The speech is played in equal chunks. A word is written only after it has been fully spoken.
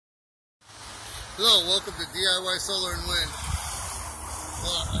Hello, welcome to DIY Solar and Wind.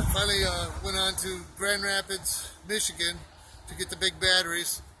 Well, I finally went on to Grand Rapids, Michigan to get the big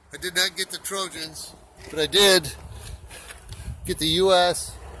batteries. I did not get the Trojans, but I did get the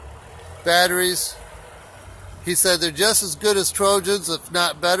US batteries. He said they're just as good as Trojans, if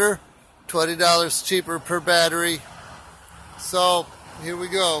not better. $20 cheaper per battery. So here we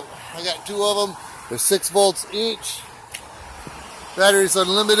go. I got two of them. They're 6 volts each. Batteries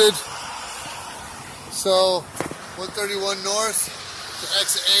unlimited. So 131 north to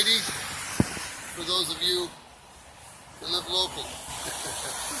exit 80 for those of you that live local.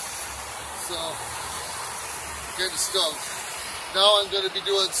 So getting stoked. Now I'm going to be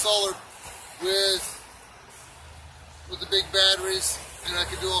doing solar with the big batteries, and I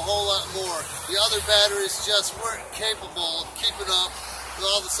can do a whole lot more. The other batteries just weren't capable of keeping up with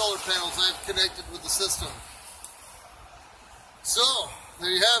all the solar panels I've connected with the system. So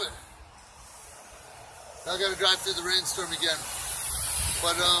there you have it. Now I got to drive through the rainstorm again.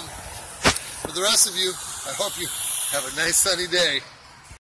 But for the rest of you, I hope you have a nice sunny day.